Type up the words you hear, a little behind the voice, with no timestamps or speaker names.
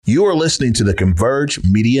You are listening to the Converge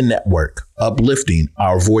Media Network, uplifting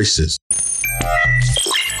our voices.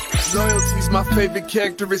 Loyalty's my favorite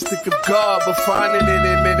characteristic of God, but finding it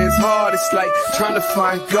in it is hard. It's like trying to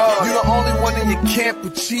find God. You're the only one in your camp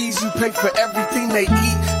with cheese. You pay for everything they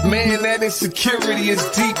eat. Man, that insecurity is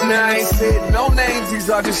deep. Now I ain't said no names. These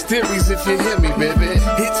are just theories. If you hear me, baby,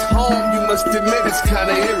 it's home. You must admit it's kind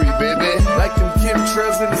of eerie, baby. Like them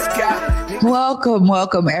chemtrails in the sky.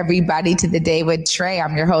 Welcome everybody to The Day with Trey.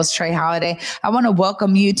 I'm your host, Trey Holiday. I want to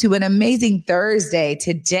welcome you to an amazing Thursday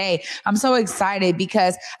today. I'm so excited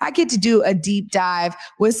because I get to do a deep dive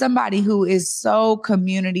with somebody who is so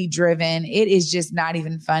community driven. It is just not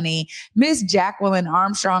even funny. Miss Jacqueline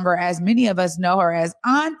Armstrong, or as many of us know her as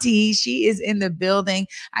Auntie, she is in the building.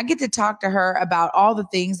 I get to talk to her about all the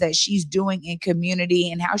things that she's doing in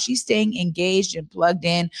community and how she's staying engaged and plugged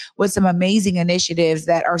in with some amazing initiatives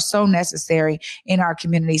that are so necessary in our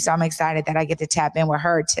community. So I'm excited that I get to tap in with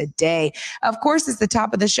her today. Of course, it's the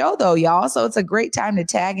top of the show though, y'all. So it's a great time to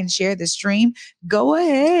tag and share the stream. Go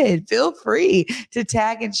ahead. Feel free to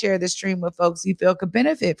tag and share the stream with folks you feel could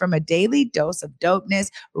benefit from a daily dose of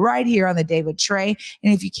dopeness right here on The Day with Trey.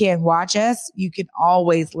 And if you can't watch us, you can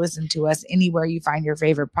always listen to us anywhere you find your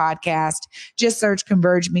favorite podcast. Just search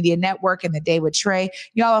Converge Media Network and The Day with Trey.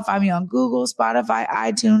 Y'all will find me on Google, Spotify,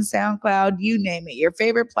 iTunes, SoundCloud, you name it, your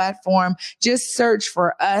favorite platform. Just search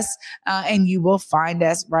for us and you will find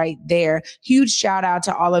us right there. Huge shout out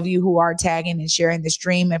to all of you who are tagging and sharing the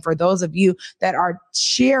stream. And for those of you that are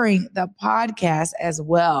sharing the podcast as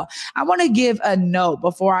well, I want to give a note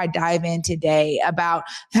before I dive in today about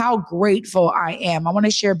how grateful I am. I want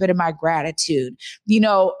to share a bit of my gratitude. You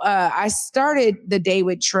know, I started The Day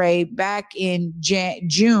with Trey back in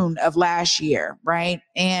June of last year, right?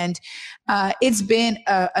 And it's been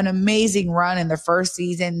an amazing run in the first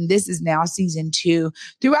season. This is now season 2.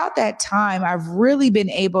 Throughout that time, I've really been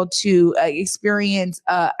able to experience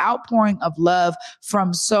outpouring of love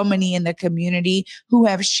from so many in the community who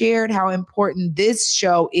have shared how important this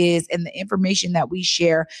show is and the information that we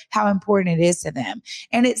share, how important it is to them.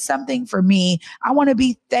 And it's something for me. I want to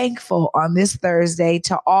be thankful on this Thursday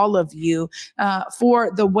to all of you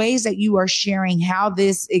for the ways that you are sharing how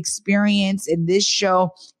this experience and this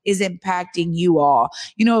show is impacting you all.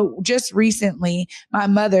 You know, just recently, my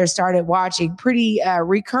mother started watching pretty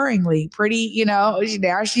recurringly,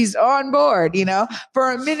 now she's on board,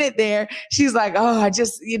 for a minute there. She's like, oh,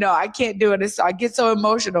 I can't do it. I get so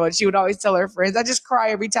emotional. And she would always tell her friends, I just cry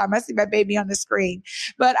every time I see my baby on the screen.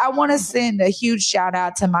 But I want to send a huge shout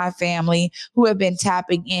out to my family who have been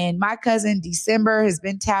tapping in. My cousin December has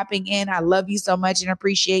been tapping in. I love you so much and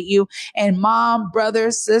appreciate you. And mom, brother,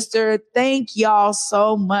 sister, thank y'all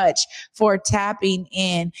so much for tapping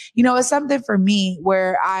in. It's something for me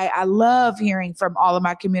where I love hearing from all of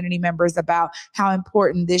my community members about how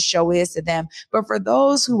important this show is to them. But for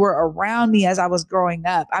those who were around me as I was growing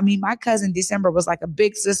up, my cousin December was like a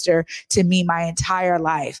big sister to me my entire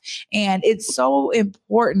life. And it's so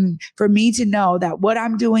important for me to know that what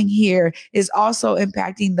I'm doing here is also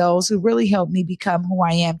impacting those who really helped me become who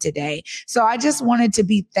I am today. So I just wanted to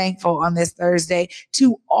be thankful on this Thursday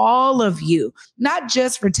to all of you, not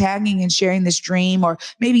just for tagging and sharing the stream or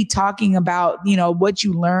maybe talking about, what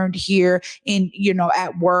you learned here in,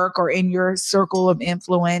 at work or in your circle of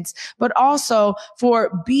influence, but also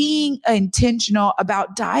for being intentional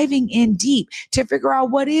about diving in deep to figure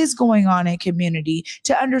out what is going on in community,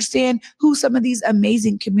 to understand who some of these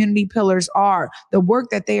amazing community pillars are. The work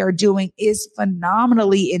that they are doing is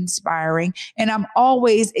phenomenally inspiring. And I'm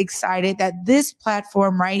always excited that this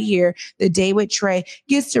platform right here, The Day with Trey,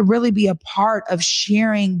 gets to really be a part of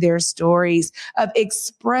sharing their stories, of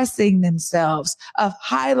expressing themselves, of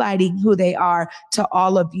highlighting who they are to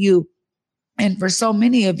all of you. And for so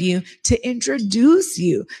many of you to introduce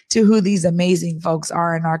you to who these amazing folks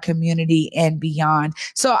are in our community and beyond.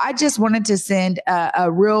 So I just wanted to send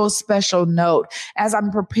a real special note as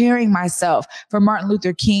I'm preparing myself for Martin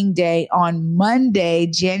Luther King Day on Monday,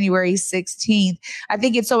 January 16th. I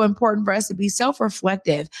think it's so important for us to be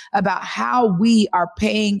self-reflective about how we are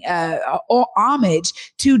paying homage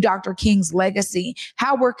to Dr. King's legacy,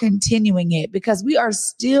 how we're continuing it, because we are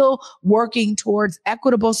still working towards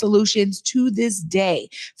equitable solutions to this day.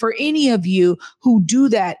 For any of you who do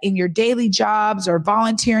that in your daily jobs or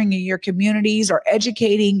volunteering in your communities or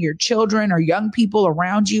educating your children or young people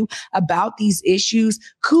around you about these issues,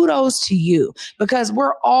 kudos to you, because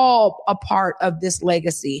we're all a part of this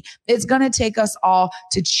legacy. It's going to take us all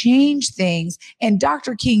to change things. And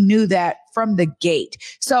Dr. King knew that from the gate.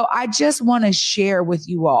 So I just want to share with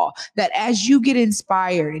you all that as you get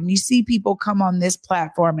inspired and you see people come on this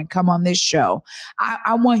platform and come on this show,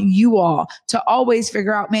 I want you all to always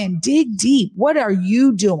figure out, man, dig deep. What are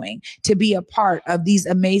you doing to be a part of these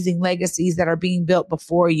amazing legacies that are being built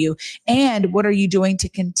before you? And what are you doing to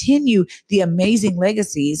continue the amazing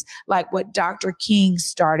legacies like what Dr. King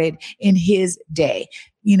started in his day?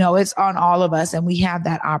 You know, it's on all of us and we have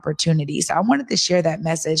that opportunity. So I wanted to share that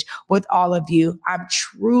message with all of you. I'm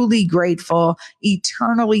truly grateful,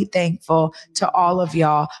 eternally thankful to all of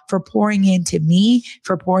y'all for pouring into me,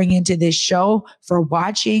 for pouring into this show, for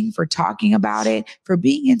watching, for talking about it, for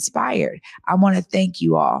being inspired. I want to thank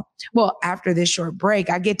you all. Well, after this short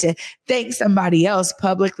break, I get to thank somebody else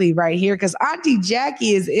publicly right here because Auntie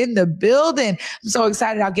Jackie is in the building. I'm so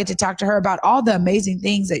excited. I'll get to talk to her about all the amazing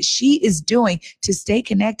things that she is doing to stay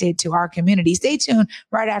connected to our community. Stay tuned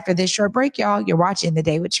right after this short break, y'all. You're watching The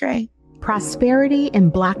Day with Trey. Prosperity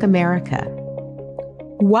in Black America.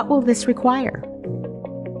 What will this require?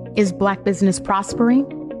 Is Black business prospering?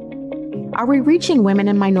 Are we reaching women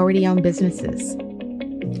and minority-owned businesses?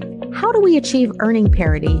 How do we achieve earning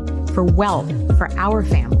parity for wealth for our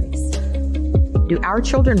families? Do our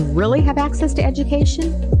children really have access to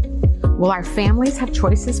education? Will our families have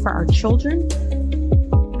choices for our children?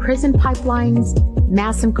 Prison pipelines,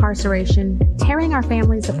 mass incarceration, tearing our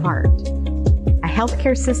families apart. A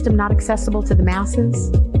healthcare system not accessible to the masses.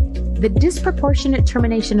 The disproportionate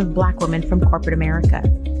termination of Black women from corporate America.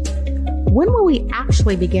 When will we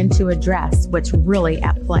actually begin to address what's really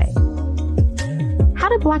at play? How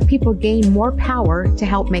do Black people gain more power to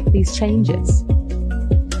help make these changes?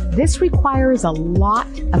 This requires a lot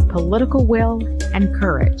of political will and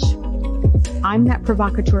courage. I'm that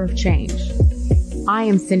provocateur of change. I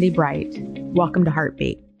am Cindy Bright. Welcome to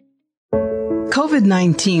Heartbeat.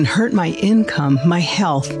 COVID-19 hurt my income, my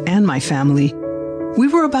health, and my family. We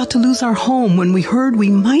were about to lose our home when we heard we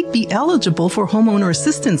might be eligible for homeowner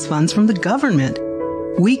assistance funds from the government.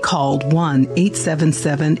 We called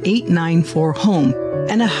 1-877-894-HOME,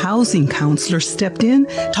 and a housing counselor stepped in,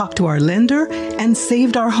 talked to our lender, and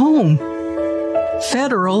saved our home.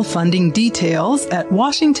 Federal funding details at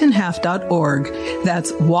washingtonhaf.org.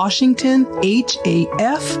 That's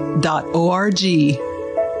washingtonhaf.org.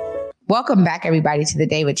 Welcome back, everybody, to The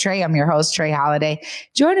Day with Trey. I'm your host, Trey Holiday.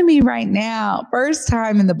 Joining me right now, first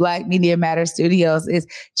time in the Black Media Matter studios, is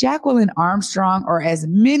Jacqueline Armstrong, or as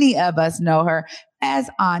many of us know her as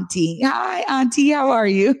Auntie. Hi, Auntie. How are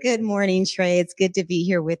you? Good morning, Trey. It's good to be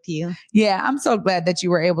here with you. Yeah, I'm so glad that you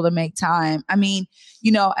were able to make time. I mean,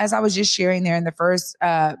 you know, as I was just sharing there in the first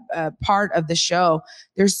part of the show,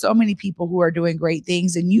 there's so many people who are doing great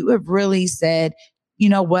things. And you have really said, you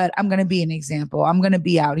know what? I'm going to be an example. I'm going to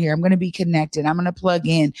be out here. I'm going to be connected. I'm going to plug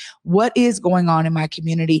in what is going on in my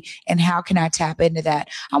community and how can I tap into that?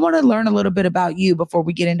 I want to learn a little bit about you before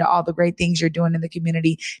we get into all the great things you're doing in the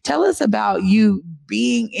community. Tell us about you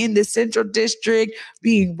being in the Central District,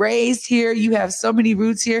 being raised here. You have so many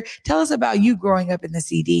roots here. Tell us about you growing up in the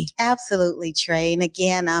CD. Absolutely, Trey. And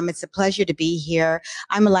again, it's a pleasure to be here.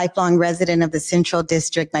 I'm a lifelong resident of the Central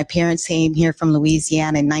District. My parents came here from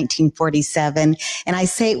Louisiana in 1947. And I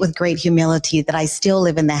say it with great humility that I still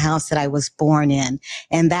live in the house that I was born in.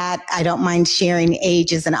 And that, I don't mind sharing,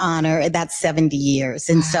 age is an honor. That's 70 years.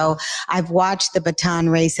 And so I've watched the baton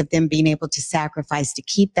race of them being able to sacrifice to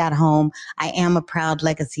keep that home. I am a proud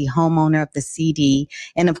legacy homeowner of the CD.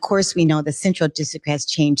 And of course, we know the Central District has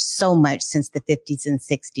changed so much since the 50s and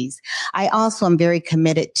 60s. I also am very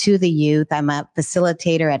committed to the youth. I'm a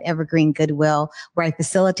facilitator at Evergreen Goodwill, where I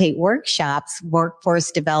facilitate workshops, workforce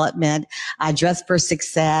development, dress for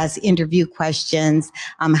success, interview questions,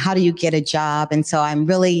 how do you get a job? And so I'm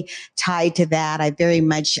really tied to that. I very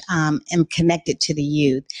much am connected to the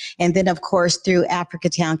youth. And then, of course, through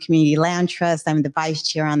Africatown Community Land Trust, I'm the vice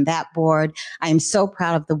chair on that board. I am so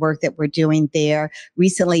proud of the work that we're doing there.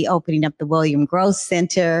 Recently opening up the William Gross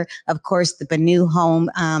Center, of course, the Banu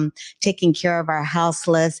Home, taking care of our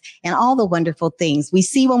houseless, and all the wonderful things. We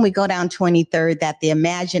see when we go down 23rd that the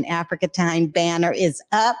Imagine Africatown banner is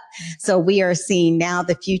up. So we are seeing now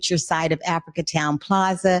the future site of Africatown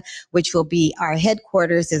Plaza, which will be our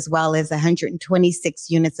headquarters, as well as 126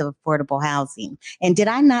 units of affordable housing. And did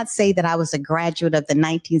I not say that I was a graduate of the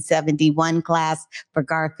 1971 class for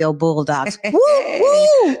Garfield Bulldogs? Woo,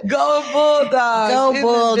 woo! Go Bulldogs! Go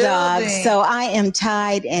Bulldogs! So I am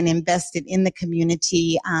tied and invested in the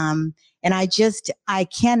community. And I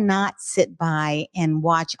cannot sit by and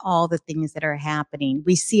watch all the things that are happening.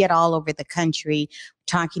 We see it all over the country,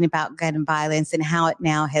 talking about gun violence and how it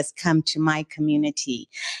now has come to my community.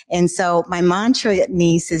 And so my mantra,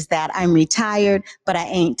 niece, is that I'm retired, but I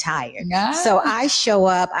ain't tired. Yeah. So I show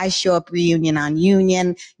up reunion on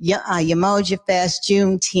Union, Umoja Fest,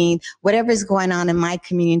 Juneteenth, whatever's going on in my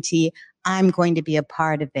community, I'm going to be a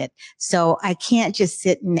part of it. So I can't just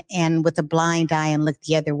sit and with a blind eye and look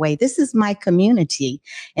the other way. This is my community.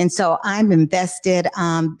 And so I'm invested.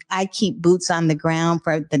 I keep boots on the ground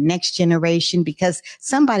for the next generation because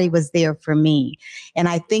somebody was there for me. And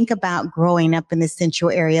I think about growing up in the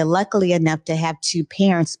Central area, luckily enough to have two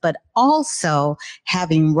parents, but also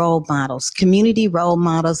having role models, community role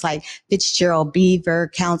models like Fitzgerald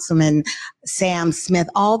Beaver, Councilman Sam Smith,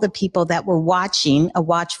 all the people that were watching, a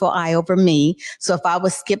watchful eye over me. So if I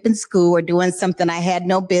was skipping school or doing something I had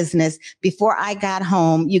no business, before I got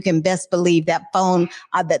home, you can best believe that phone,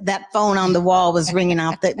 that phone on the wall was ringing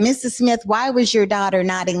off. That Mrs. Smith, why was your daughter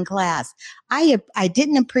not in class? I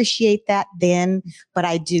didn't appreciate that then, but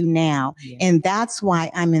I do now. Yeah. And that's why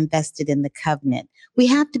I'm invested in the covenant. We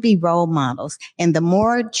have to be role models. And the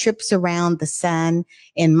more trips around the sun,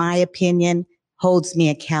 in my opinion, holds me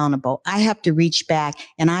accountable. I have to reach back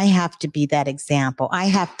and I have to be that example. I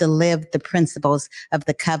have to live the principles of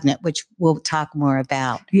the covenant, which we'll talk more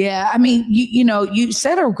about. Yeah. I mean, you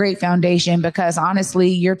set a great foundation because honestly,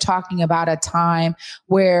 you're talking about a time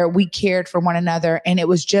where we cared for one another and it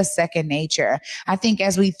was just second nature. I think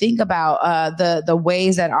as we think about the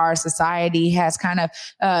ways that our society has kind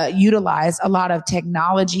of utilized a lot of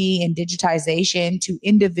technology and digitization to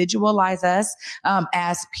individualize us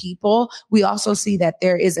as people, we also see that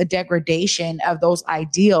there is a degradation of those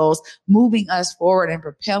ideals moving us forward and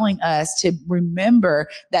propelling us to remember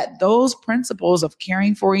that those principles of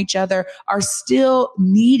caring for each other are still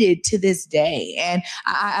needed to this day. And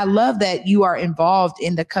I love that you are involved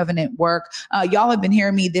in the covenant work. Y'all have been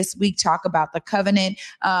hearing me this week talk about the covenant.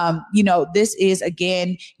 This is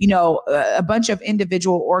again, a bunch of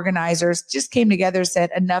individual organizers just came together,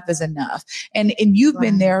 said enough is enough. And you've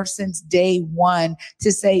been there since day one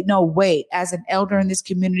to say, no, wait, as an elder in this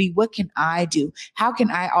community, what can I do? How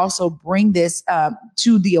can I also bring this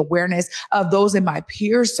to the awareness of those in my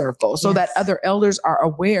peer circle so that other elders are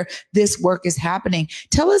aware this work is happening?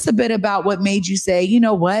 Tell us a bit about what made you say, you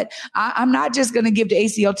know what, I'm not just going to give to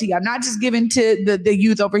ACLT. I'm not just giving to the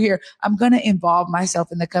youth over here. I'm going to involve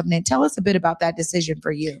myself in the covenant. Tell us a bit about that decision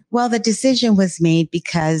for you. Well, the decision was made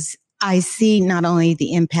because I see not only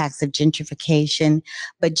the impacts of gentrification,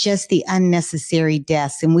 but just the unnecessary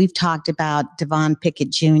deaths. And we've talked about Devon Pickett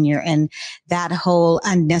Jr. and that whole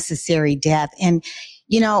unnecessary death. And,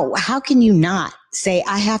 how can you not say,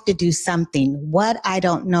 I have to do something? What? I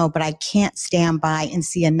don't know, but I can't stand by and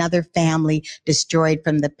see another family destroyed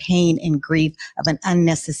from the pain and grief of an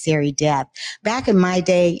unnecessary death. Back in my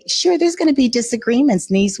day, sure, there's going to be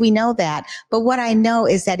disagreements, niece. We know that. But what I know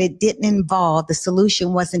is that it didn't involve, the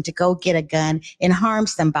solution wasn't to go get a gun and harm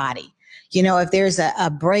somebody. If there's a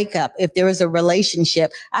breakup, if there was a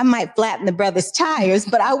relationship, I might flatten the brother's tires,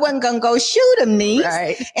 but I wasn't going to go shoot him, niece.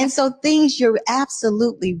 Right. And so you're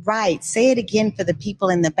absolutely right. Say it again for the people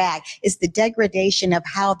in the back. It's the degradation of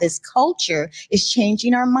how this culture is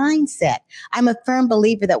changing our mindset. I'm a firm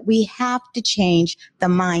believer that we have to change the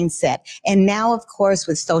mindset. And now, of course,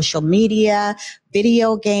 with social media,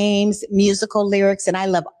 video games, musical lyrics, and I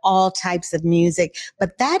love all types of music,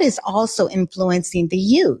 but that is also influencing the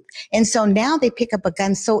youth. And so now they pick up a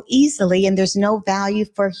gun so easily and there's no value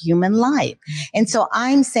for human life. And so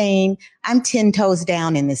I'm saying, I'm 10 toes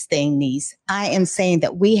down in this thing, niece. I am saying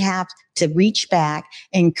that we have to reach back,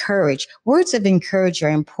 encourage. Words of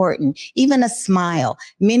encouragement are important. Even a smile.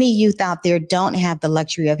 Many youth out there don't have the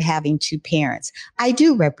luxury of having two parents. I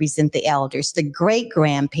do represent the elders, the great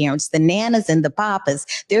grandparents, the nanas and the papas.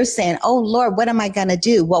 They're saying, oh Lord, what am I going to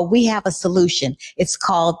do? Well, we have a solution. It's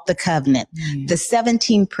called the covenant. The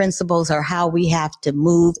 17 principles are how we have to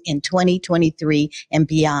move in 2023 and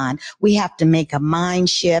beyond. We have to make a mind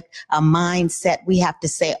shift, a mindset. We have to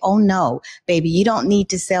say, oh no, baby, you don't need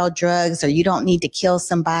to sell drugs, or you don't need to kill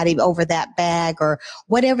somebody over that bag, or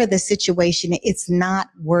whatever the situation. It's not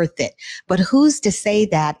worth it. But who's to say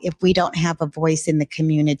that if we don't have a voice in the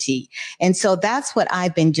community? And so that's what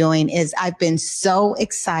I've been doing. Is I've been so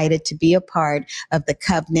excited to be a part of the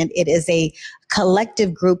covenant. It is a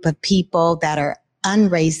collective group of people that are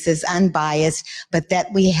unracist, unbiased, but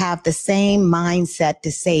that we have the same mindset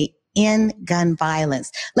to say end gun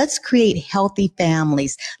violence. Let's create healthy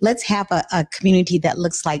families. Let's have a community that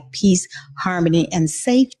looks like peace, harmony, and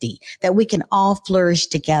safety, that we can all flourish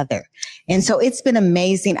together. And so it's been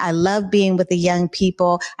amazing. I love being with the young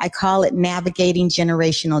people. I call it navigating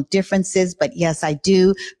generational differences, but yes, I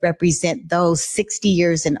do represent those 60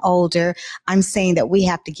 years and older. I'm saying that we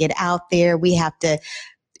have to get out there. We have to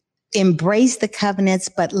embrace the covenants,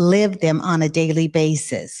 but live them on a daily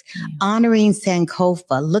basis. Honoring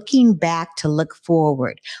Sankofa, looking back to look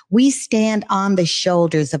forward. We stand on the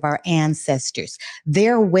shoulders of our ancestors.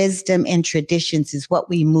 Their wisdom and traditions is what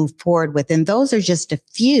we move forward with. And those are just a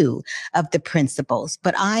few of the principles.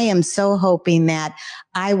 But I am so hoping that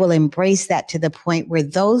I will embrace that to the point where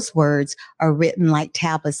those words are written like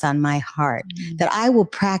tablets on my heart, that I will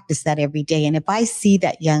practice that every day. And if I see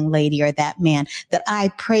that young lady or that man, that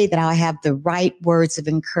I pray that I'll have the right words of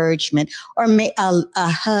encouragement, or a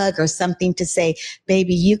hug or something to say,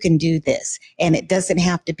 baby, you can do this. And it doesn't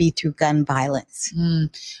have to be through gun violence.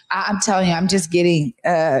 I'm telling you, I'm just getting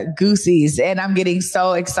goosies, and I'm getting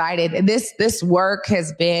so excited. And this work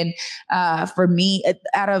has been, for me,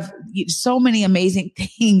 out of so many amazing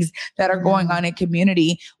things that are going on in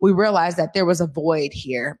community, we realized that there was a void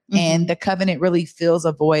here. And the covenant really fills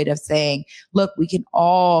a void of saying, look, we can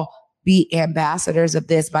all be ambassadors of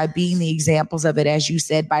this by being the examples of it, as you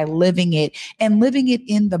said, by living it and living it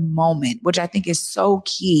in the moment, which I think is so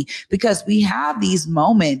key, because we have these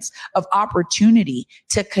moments of opportunity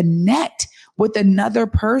to connect with another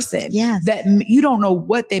person that you don't know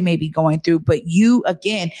what they may be going through, but you,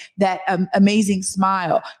 again, that amazing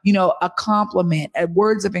smile, a compliment,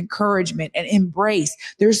 words of encouragement, and embrace.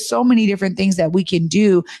 There's so many different things that we can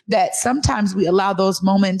do that sometimes we allow those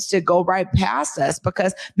moments to go right past us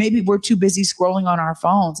because maybe we're too busy scrolling on our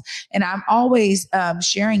phones. And I'm always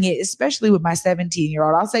sharing it, especially with my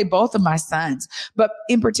 17-year-old. I'll say both of my sons, but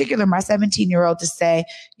in particular, my 17-year-old, to say,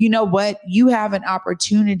 you know what, you have an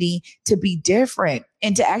opportunity to be different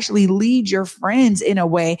and to actually lead your friends in a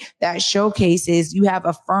way that showcases you have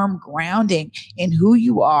a firm grounding in who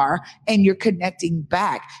you are, and you're connecting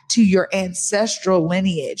back to your ancestral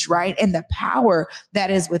lineage, right? And the power that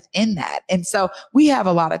is within that. And so we have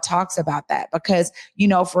a lot of talks about that because,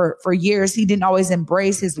 for years, he didn't always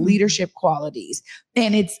embrace his leadership qualities.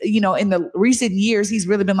 And it's, in the recent years, he's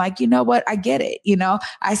really been like, you know what? I get it.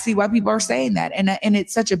 I see why people are saying that. And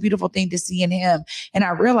it's such a beautiful thing to see in him. And I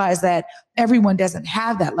realize that everyone doesn't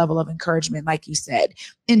have that level of encouragement, like you said.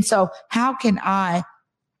 And so how can I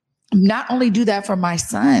not only do that for my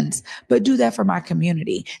sons, but do that for my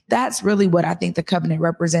community? That's really what I think the covenant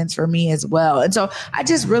represents for me as well. And so I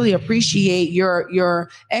just really appreciate your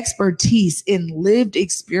expertise in lived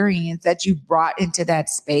experience that you brought into that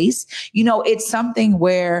space. It's something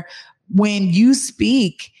where when you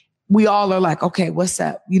speak, we all are like, okay, what's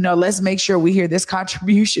up? Let's make sure we hear this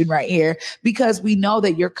contribution right here, because we know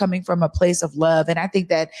that you're coming from a place of love. And I think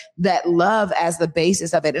that love as the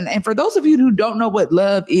basis of it. And for those of you who don't know what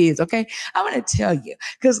love is, okay, I'm going to tell you,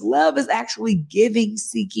 because love is actually giving,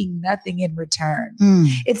 seeking nothing in return.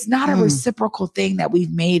 It's not a reciprocal thing that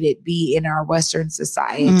we've made it be in our Western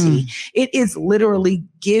society. It is literally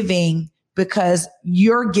giving, because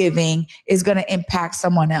your giving is going to impact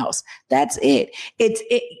someone else. That's it.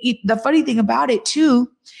 The funny thing about it too,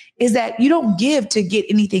 is that you don't give to get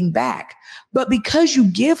anything back, but because you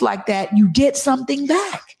give like that, you get something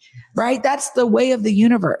back, right? That's the way of the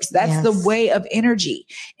universe. That's the way of energy.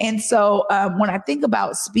 And so when I think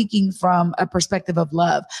about speaking from a perspective of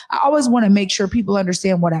love, I always want to make sure people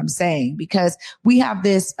understand what I'm saying, because we have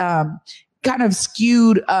this, kind of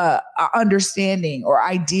skewed understanding or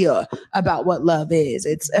idea about what love is.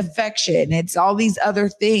 It's affection. It's all these other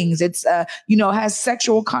things. It's, has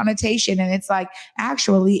sexual connotation. And it's like,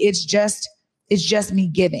 actually, it's just me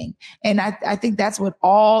giving. And I think that's what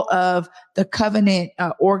all of the covenant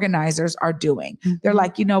organizers are doing. They're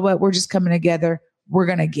like, you know what? We're just coming together. We're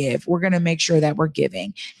going to give. We're going to make sure that we're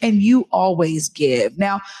giving. And you always give.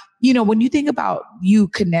 Now, when you think about you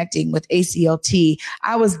connecting with ACLT,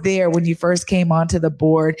 I was there when you first came onto the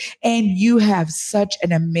board, and you have such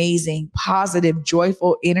an amazing, positive,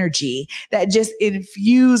 joyful energy that just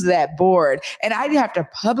infused that board. And I have to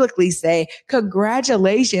publicly say,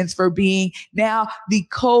 congratulations for being now the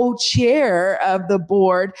co-chair of the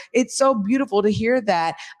board. It's so beautiful to hear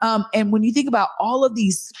that. And when you think about all of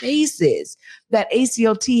these spaces that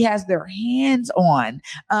ACLT has their hands on,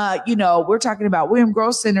 we're talking about William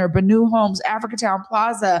Grove Center, Banu Homes, Africatown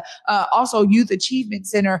Plaza, also Youth Achievement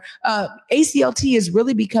Center. ACLT is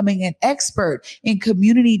really becoming an expert in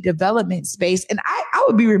community development space. And I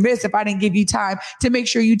would be remiss if I didn't give you time to make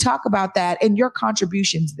sure you talk about that and your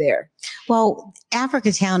contributions there. Well,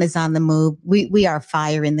 Africatown is on the move. We are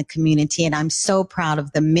fire in the community, and I'm so proud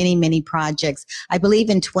of the many, many projects. I believe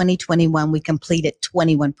in 2021, we completed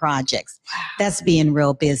 21 projects. That's being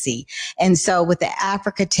real busy. And so with the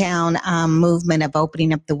Africatown movement of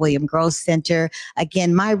opening up the William Gross Center,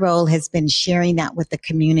 again, my role has been sharing that with the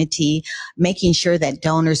community, making sure that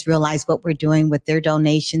donors realize what we're doing with their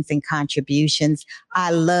donations and contributions.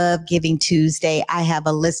 I love Giving Tuesday. I have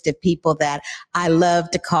a list of people that I love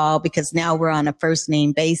to call because now we're on a first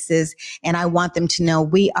name basis, and I want them to know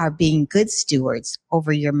we are being good stewards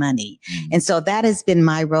over your money. Mm-hmm. And so that has been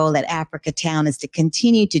my role at Africatown, is to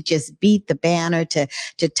continue to just beat the banner, to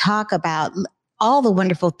talk about all the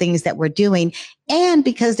wonderful things that we're doing. And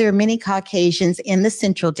because there are many Caucasians in the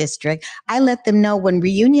Central District, I let them know when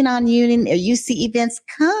Reunion on Union or you see events,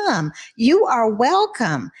 come. You are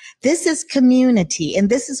welcome. This is community, and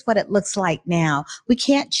this is what it looks like now. We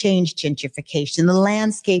can't change gentrification. The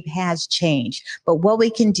landscape has changed. But what we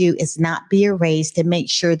can do is not be erased and make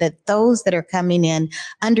sure that those that are coming in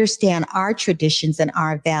understand our traditions and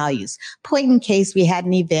our values. Point in case, we had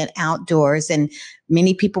an event outdoors, and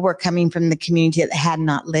many people were coming from the community that had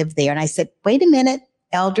not lived there. And I said, wait a minute,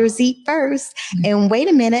 elders eat first. And wait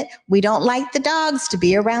a minute, we don't like the dogs to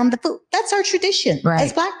be around the food. That's our tradition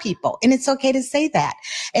as Black people. And it's okay to say that.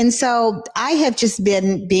 And so I have just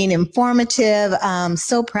been being informative.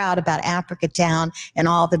 So proud about Africatown and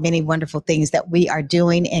all the many wonderful things that we are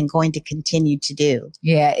doing and going to continue to do.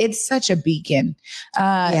 Yeah, it's such a beacon.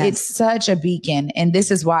 Yes. It's such a beacon. And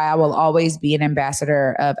this is why I will always be an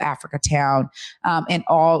ambassador of Africatown and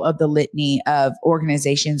all of the litany of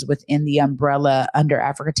organizations within the umbrella under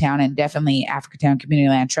Africatown, and definitely Africatown Community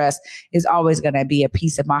Land Trust is always going to be a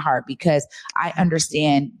piece of my heart, because I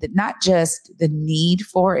understand that not just the need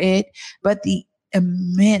for it, but the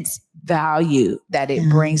immense value that it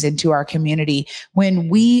brings into our community. When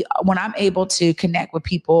I'm able to connect with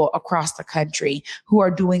people across the country who are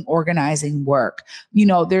doing organizing work,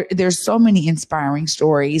 there's so many inspiring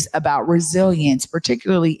stories about resilience,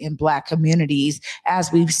 particularly in Black communities,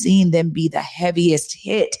 as we've seen them be the heaviest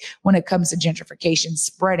hit when it comes to gentrification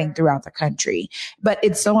spreading throughout the country. But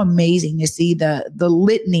it's so amazing to see the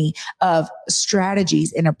litany of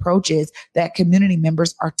strategies and approaches that community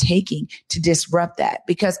members are taking to disrupt that,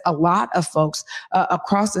 because a lot of folks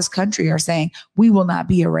across this country are saying we will not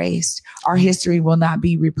be erased. Our history will not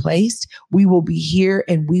be replaced. We will be here,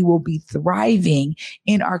 and we will be thriving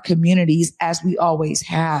in our communities as we always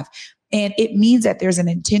have. And it means that there's an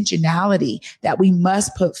intentionality that we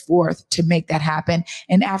must put forth to make that happen.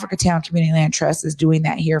 And Africatown Community Land Trust is doing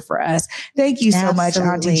that here for us. Thank you so much,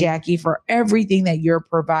 Auntie Jackie, for everything that you're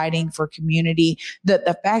providing for community.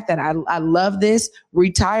 The fact that I love this,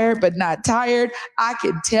 retired but not tired, I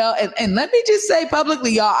can tell. And let me just say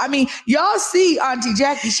publicly, y'all, y'all see Auntie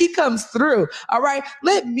Jackie, she comes through. All right.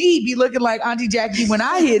 Let me be looking like Auntie Jackie when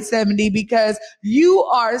I hit 70, because you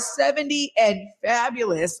are 70 and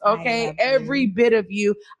fabulous. Okay. Every bit of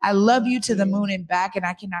you. I love you to the moon and back, and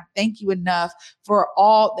I cannot thank you enough for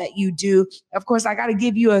all that you do. Of course, I got to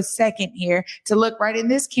give you a second here to look right in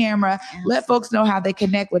this camera. Let folks know how they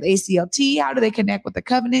connect with ACLT. How do they connect with the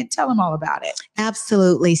Covenant? Tell them all about it.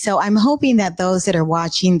 Absolutely. So I'm hoping that those that are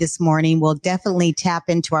watching this morning will definitely tap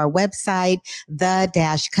into our website,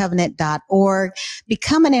 the-covenant.org,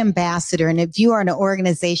 become an ambassador. And if you are an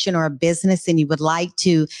organization or a business and you would like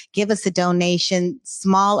to give us a donation,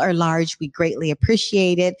 small or large, we greatly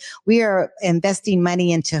appreciate it. We are investing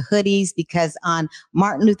money into hoodies because on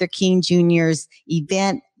Martin Luther King Jr.'s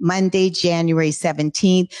event, Monday, January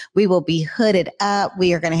 17th, we will be hooded up.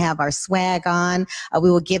 We are going to have our swag on. We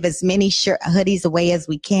will give as many hoodies away as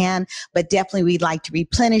we can, but definitely we'd like to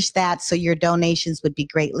replenish that, so your donations would be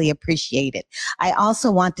greatly appreciated. I also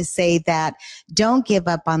want to say that don't give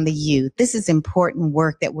up on the youth. This is important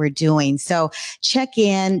work that we're doing. So check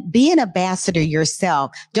in, be an ambassador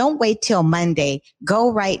yourself. Don't wait till Monday.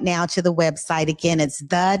 Go right now to the website. Again, it's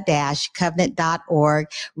the-covenant.org.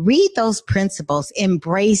 Read those principles,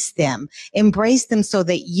 embrace them so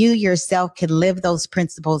that you yourself can live those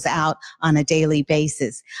principles out on a daily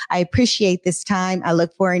basis. I appreciate this time. I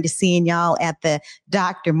look forward to seeing y'all at the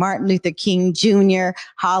Dr. Martin Luther King Jr.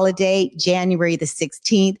 holiday, January the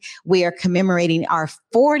 16th. We are commemorating our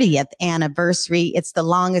 40th anniversary. It's the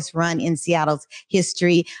longest run in Seattle's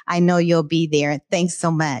history. I know you'll be there. Thanks so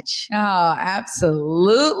much. Oh,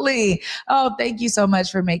 absolutely. Oh, thank you so much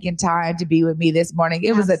for making time to be with me this morning.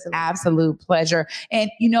 It was an absolute pleasure. And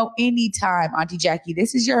anytime, Auntie Jackie,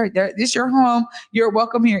 this is your home. You're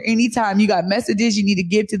welcome here anytime. You got messages you need to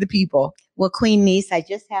give to the people. Well, Queen Niece, I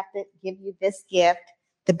just have to give you this gift.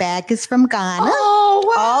 The bag is from Ghana. Oh,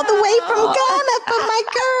 wow. All the way from Ghana for my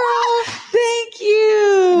girl. Thank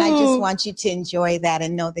you. And I just want you to enjoy that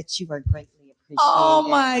and know that you are greatly appreciated. Oh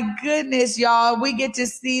my goodness, y'all. We get to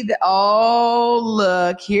see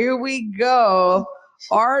look, here we go.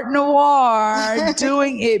 Art Noir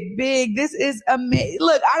doing it big. This is amazing.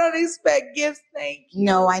 Look, I don't expect gifts. Thank you.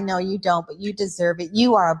 No, I know you don't, but you deserve it.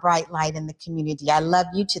 You are a bright light in the community. I love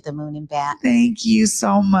you to the moon and back. Thank you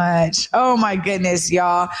so much. Oh my goodness,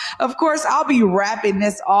 y'all. Of course, I'll be wrapping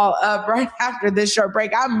this all up right after this short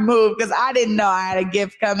break. I'm moved because I didn't know I had a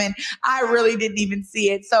gift coming. I really didn't even see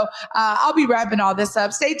it. So I'll be wrapping all this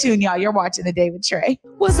up. Stay tuned, y'all. You're watching The Day with Trey.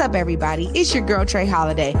 What's up, everybody? It's your girl, Trey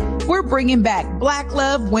Holiday. We're bringing back Black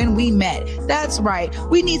Love When We Met. That's right.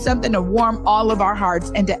 We need something to warm all of our hearts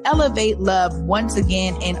and to elevate love once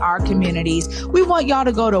again in our communities. We want y'all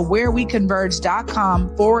to go to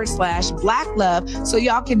whereweconverge.com/Black Love so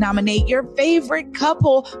y'all can nominate your favorite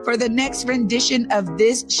couple for the next rendition of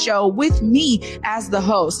this show with me as the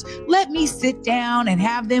host. Let me sit down and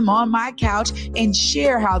have them on my couch and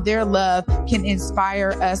share how their love can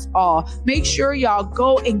inspire us all. Make sure y'all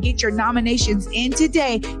go and get your nominations in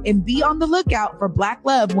today and be on the lookout for Black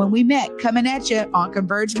Love When We Met coming at you on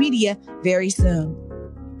Converge Media very soon.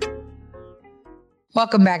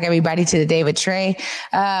 Welcome back, everybody, to The Day with Trey.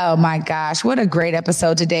 Oh, my gosh. What a great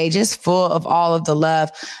episode today. Just full of all of the love.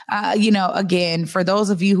 Again, for those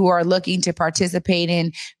of you who are looking to participate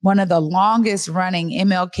in one of the longest running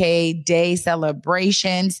MLK Day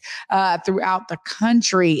celebrations throughout the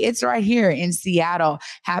country, it's right here in Seattle,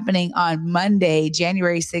 happening on Monday,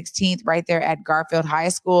 January 16th, right there at Garfield High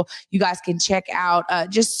School. You guys can check out,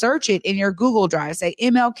 just search it in your Google Drive, say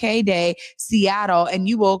MLK Day Seattle, and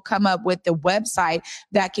you will come up with the website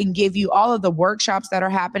that can give you all of the workshops that are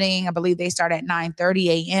happening. I believe they start at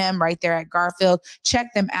 9:30 a.m. right there at Garfield.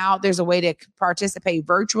 Check them out. There's a way to participate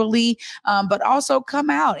virtually, but also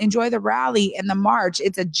come out, enjoy the rally and the march.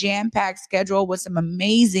 It's a jam-packed schedule with some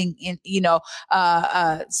amazing,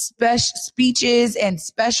 speeches and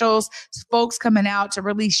specials, folks coming out to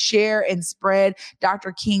really share and spread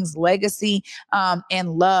Dr. King's legacy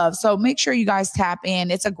and love. So make sure you guys tap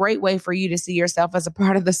in. It's a great way for you to see yourself as a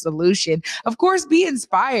part of the solution. Of course, be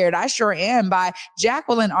inspired. I sure am by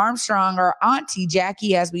Jacqueline Armstrong, or Auntie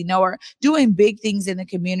Jackie, as we know her, doing big things in the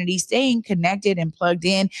community, staying connected and plugged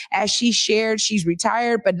in. As she shared, she's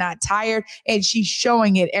retired, but not tired, and she's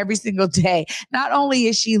showing it every single day. Not only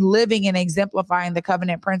is she living and exemplifying the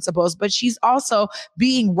covenant principles, but she's also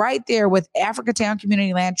being right there with Africatown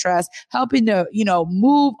Community Land Trust, helping to,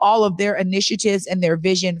 move all of their initiatives and their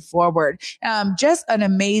vision forward. Just an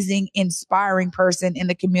amazing, inspiring person in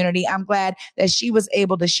the community. I'm glad that she was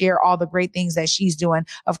able to share all the great things that she's doing.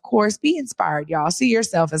 Of course, be inspired, y'all. See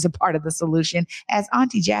yourself as a part of the solution, as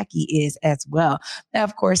Auntie Jackie is as well. Now,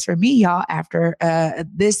 of course, for me, y'all, after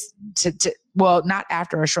not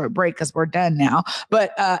after a short break because we're done now,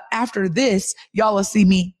 but after this, y'all will see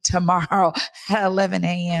me tomorrow at 11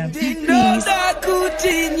 a.m. Peace.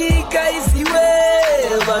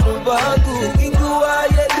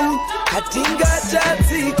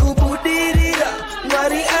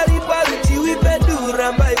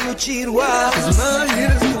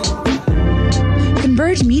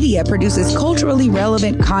 Converge Media produces culturally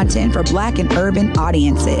relevant content for Black and urban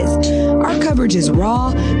audiences. Our coverage is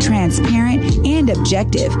raw, transparent, and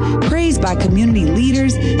objective, praised by community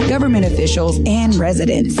leaders, government officials, and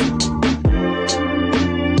residents.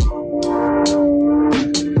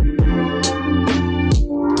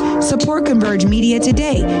 Support Converge Media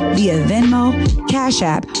today via Venmo, Cash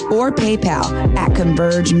App, or PayPal at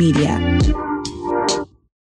Converge Media.